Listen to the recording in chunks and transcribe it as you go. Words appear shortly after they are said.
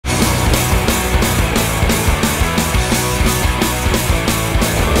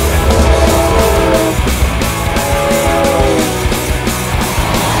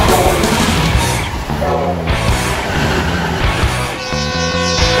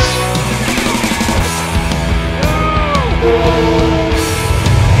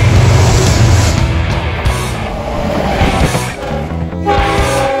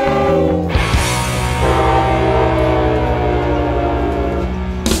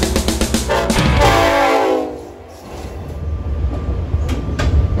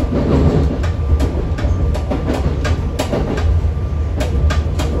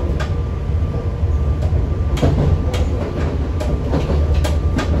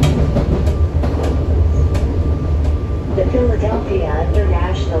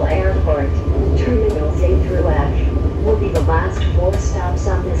International Airport. Terminals A through F will be the last 4 stops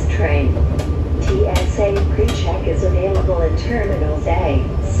on this train. TSA pre-check is available in Terminals A,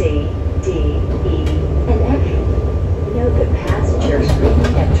 C, D, E, and F. Note that passenger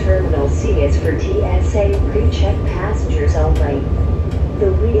screening at Terminal C is for TSA pre-check passengers only.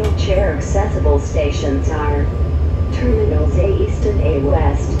 The wheelchair accessible stations are Terminals A East and A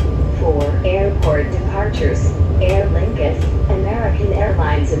West. For airport departures, Aer Lingus, American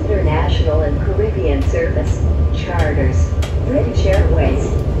Airlines International and Caribbean Service, Charters, British Airways,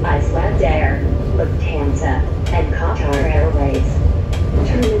 Icelandair, Lufthansa, and Qatar Airways.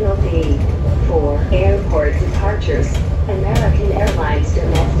 Terminal B. For airport departures, American Airlines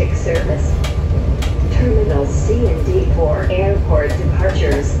Domestic Service. Terminals C and D for airport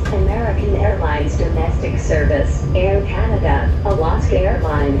departures, American Airlines Domestic Service, Air Canada, Alaska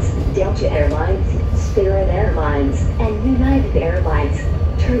Airlines, Delta Airlines, Spirit Airlines, and United Airlines.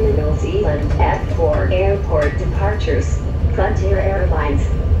 Terminals E and F for airport departures, Frontier Airlines,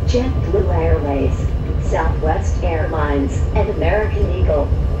 JetBlue Airways, Southwest Airlines, and American Eagle.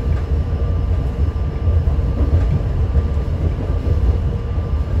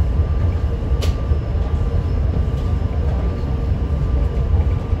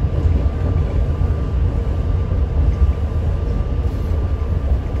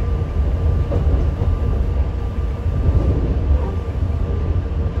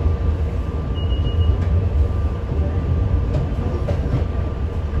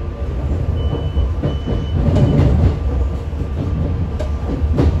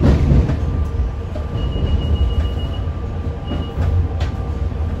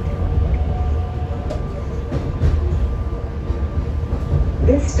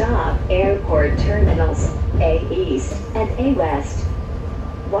 This stop, airport terminals, A East and A West.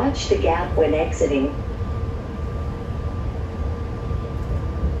 Watch the gap when exiting.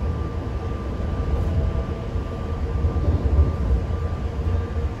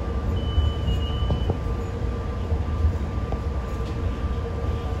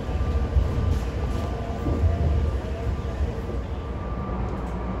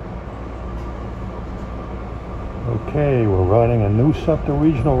 Okay, we're riding a new SEPTA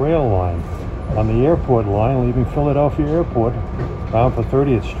regional rail line on the airport line leaving Philadelphia Airport bound for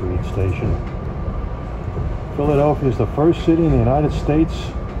 30th Street Station. Philadelphia is the first city in the United States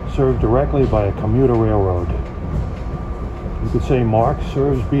served directly by a commuter railroad. You could say MARC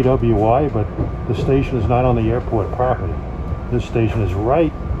serves BWI, but the station is not on the airport property. This station is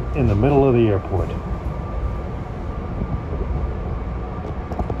right in the middle of the airport.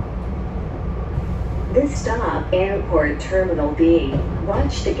 This stop, Airport Terminal B.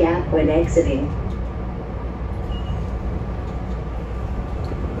 Watch the gap when exiting.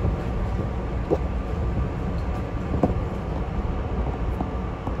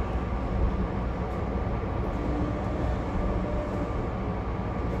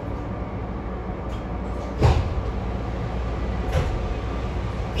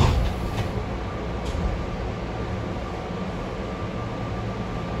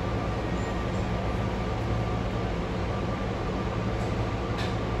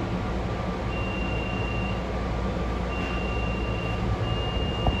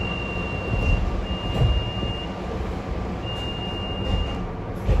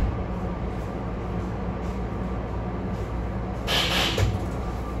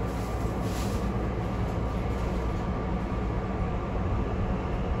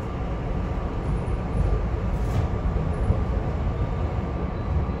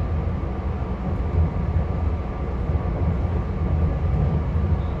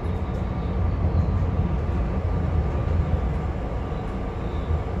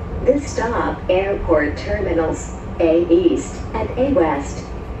 This stop, Airport Terminals, A East and A West.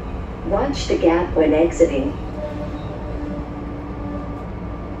 Watch the gap when exiting.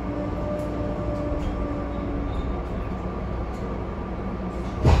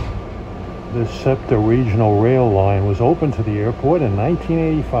 This SEPTA regional rail line was opened to the airport in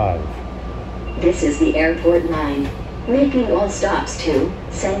 1985. This is the airport line, making all stops to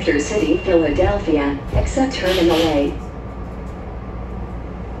Center City, Philadelphia, except Terminal A.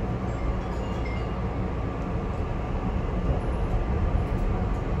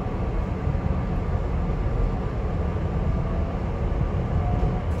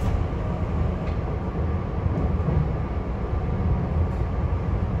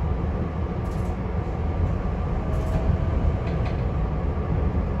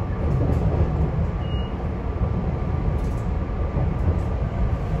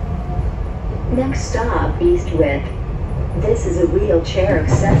 Next stop, Eastwick. This is a wheelchair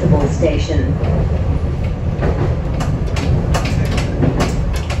accessible station.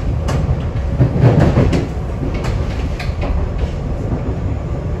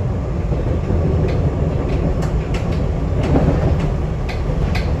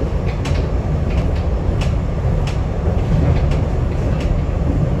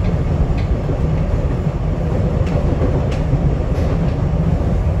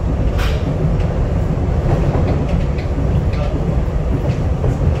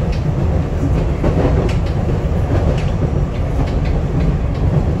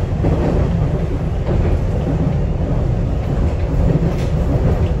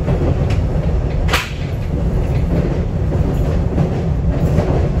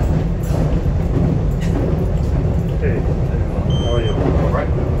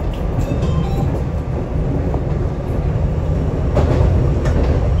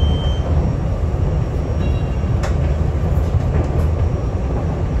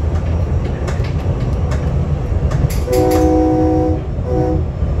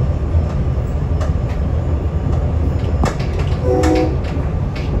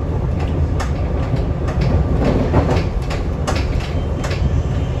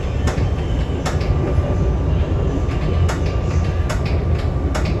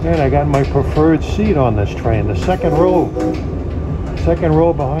 And I got my preferred seat on this train, the second row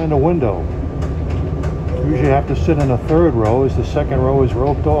behind the window. Usually I have to sit in the third row as the second row is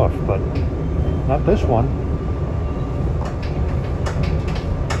roped off, but not this one.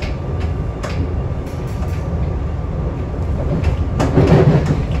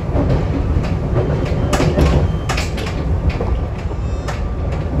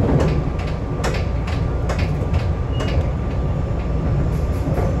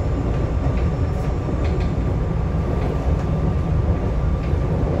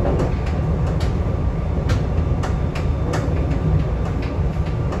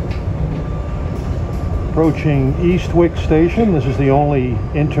 Approaching Eastwick Station. This is the only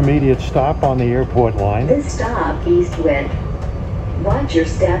intermediate stop on the airport line. This stop, Eastwick. Watch your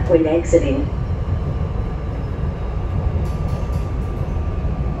step when exiting.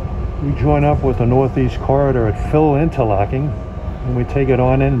 We join up with the Northeast Corridor at Phil Interlocking, and we take it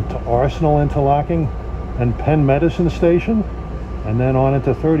on into Arsenal Interlocking and Penn Medicine Station, and then on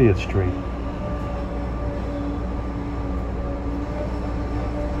into 30th Street.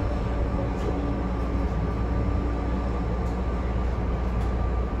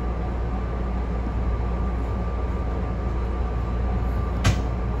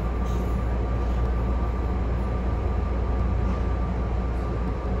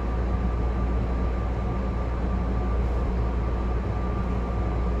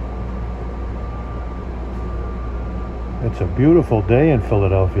 It's a beautiful day in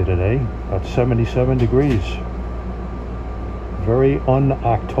Philadelphia today, about 77 degrees. Very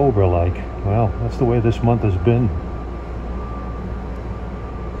un-October-like. Well, that's the way this month has been.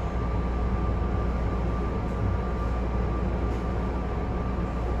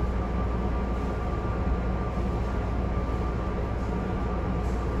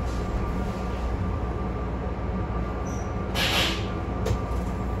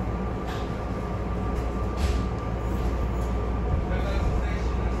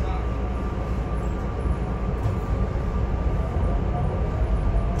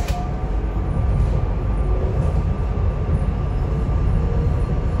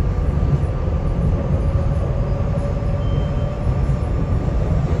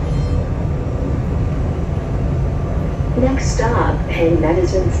 Next stop, Penn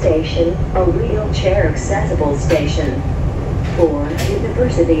Medicine Station, a wheelchair accessible station for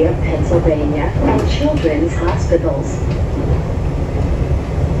University of Pennsylvania and Children's Hospitals.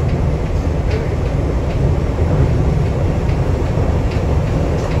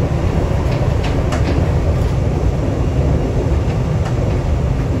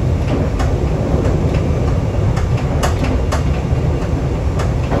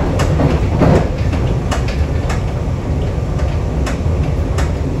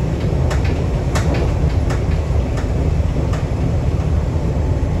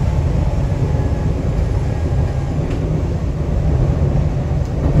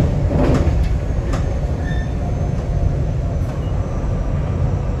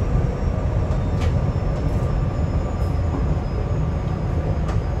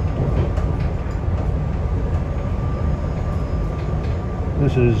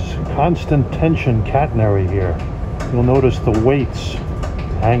 This is constant tension catenary here. You'll notice the weights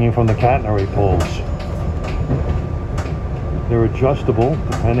hanging from the catenary poles. They're adjustable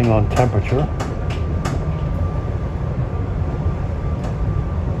depending on temperature.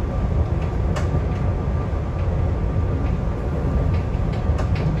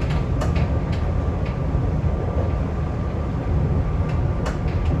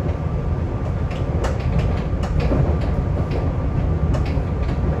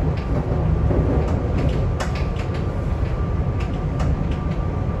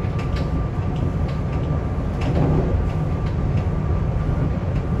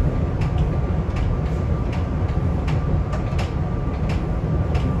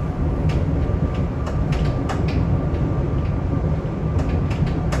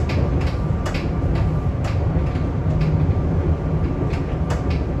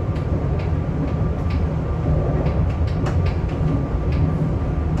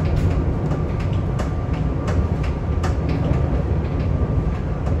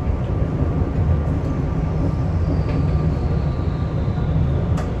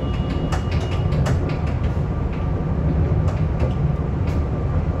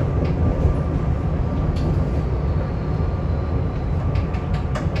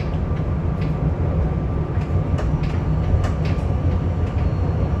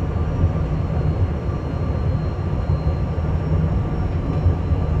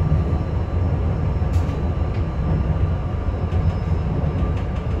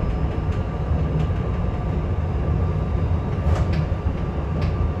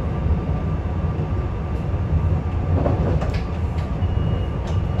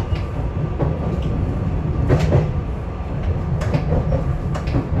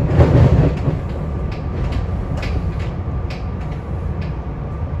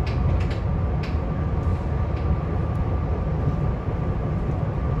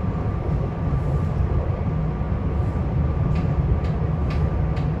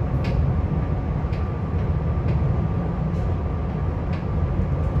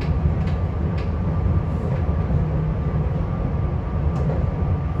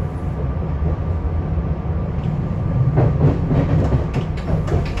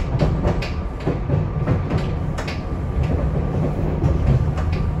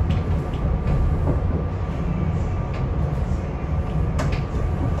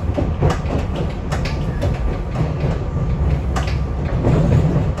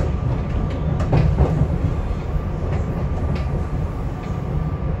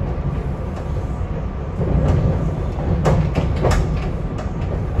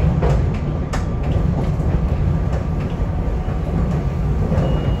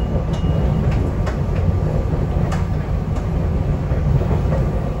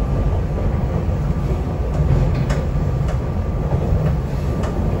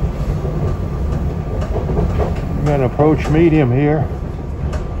 approach medium here.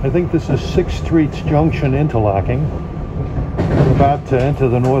 I think this is 6th Street's junction interlocking. We're about to enter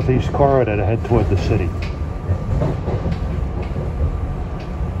the northeast corridor to head toward the city.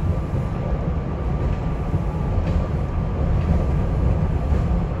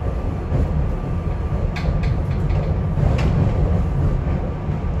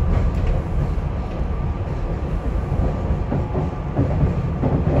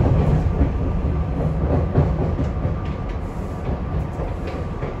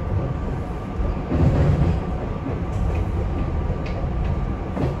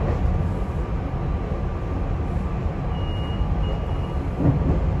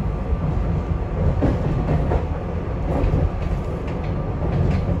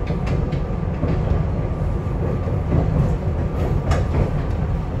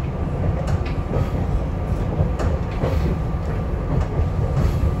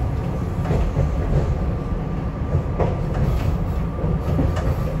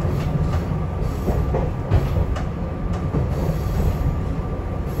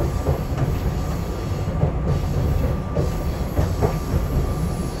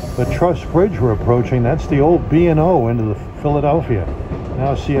 The Truss Bridge we're approaching, that's the old B&O into the Philadelphia,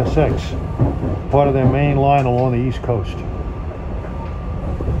 now CSX, part of their main line along the East Coast.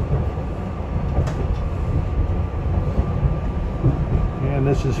 And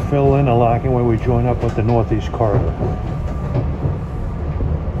this is Phil interlocking where we join up with the Northeast Corridor.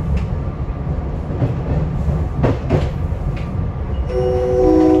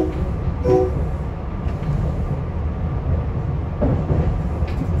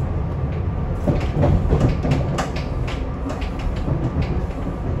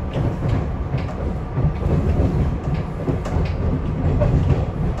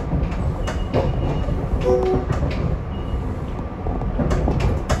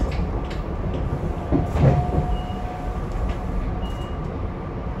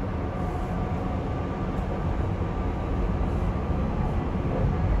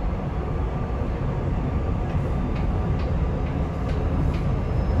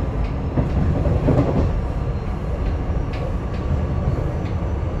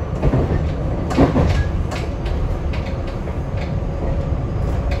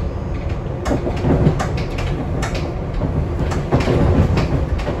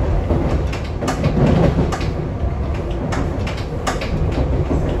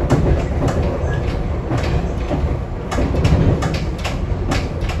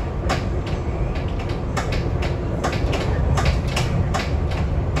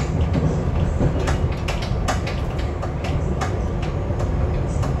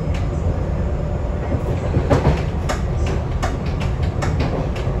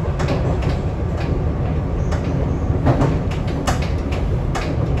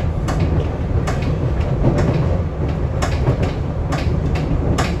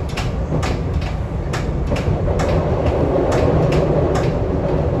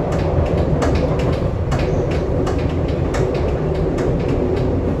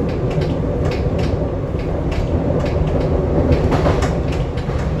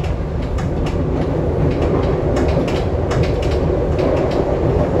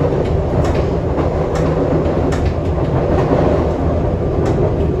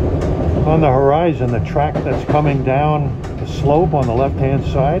 On the horizon, the track that's coming down the slope on the left-hand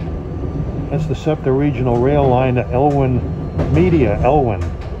side, that's the SEPTA regional rail line to Elwyn.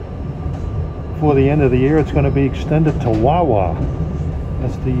 Before the end of the year, it's going to be extended to Wawa.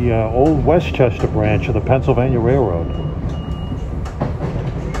 That's the old Westchester branch of the Pennsylvania Railroad.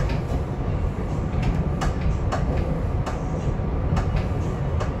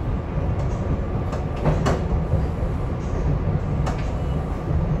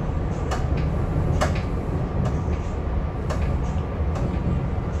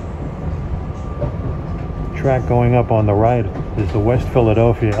 Track going up on the right is the West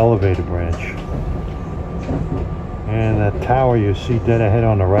Philadelphia elevated branch. And that tower you see dead ahead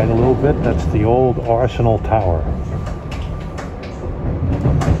on the right a little bit, that's the old Arsenal Tower.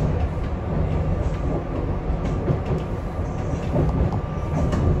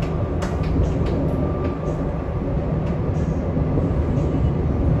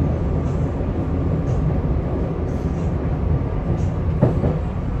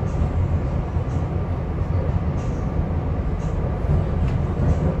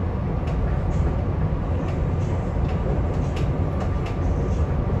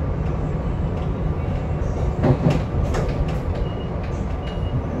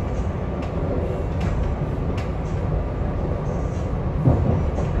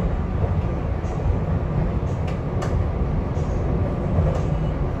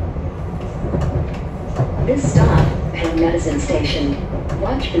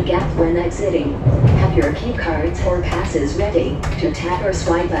 Watch the gap when exiting. Have your key cards or passes ready to tap or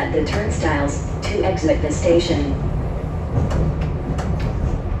swipe at the turnstiles to exit the station.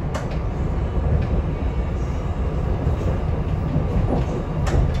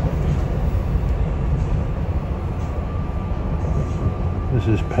 This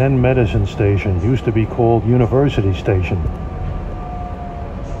is Penn Medicine Station, used to be called University Station.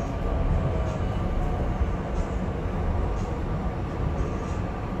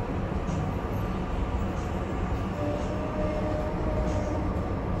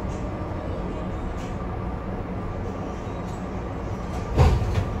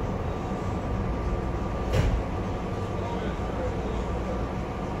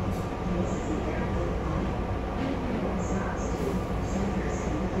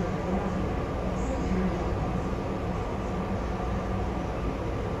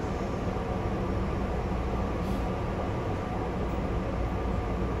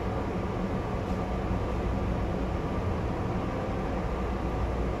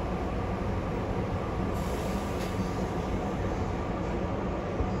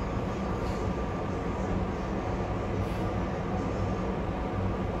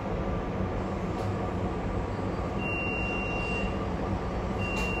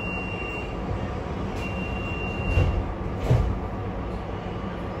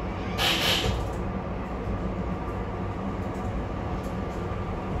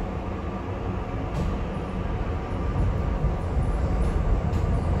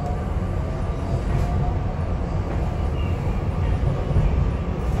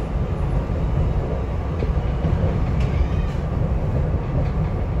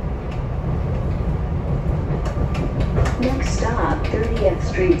 Next stop, 30th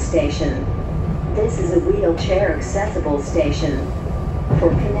Street Station. This is a wheelchair accessible station. For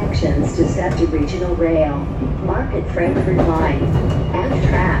connections to SEPTA Regional Rail, Market Frankfurt Line,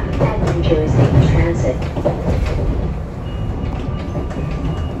 Amtrak, and New Jersey Transit.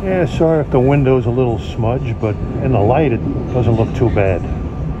 Yeah, sorry if the window's a little smudged, but in the light it doesn't look too bad.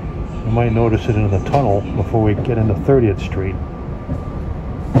 You might notice it in the tunnel before we get into 30th Street.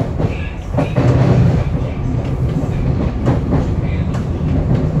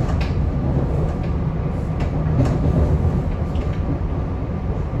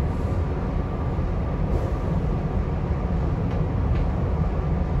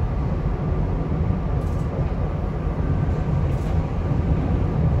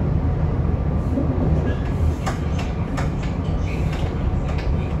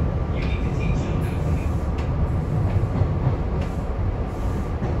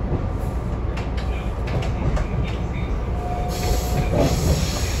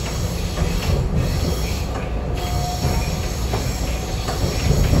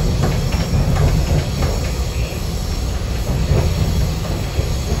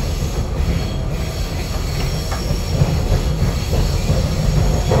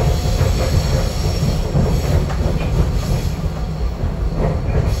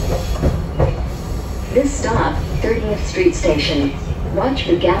 This stop, 30th Street Station. Watch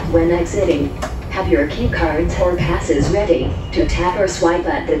the gap when exiting. Have your key cards or passes ready to tap or swipe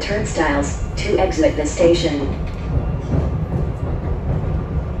at the turnstiles to exit the station.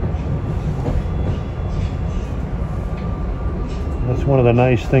 That's one of the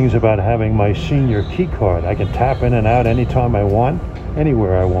nice things about having my senior key card. I can tap in and out anytime I want,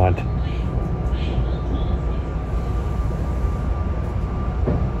 anywhere I want.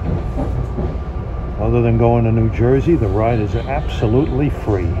 Other than going to New Jersey, the ride is absolutely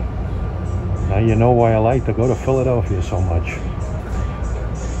free. Now you know why I like to go to Philadelphia so much.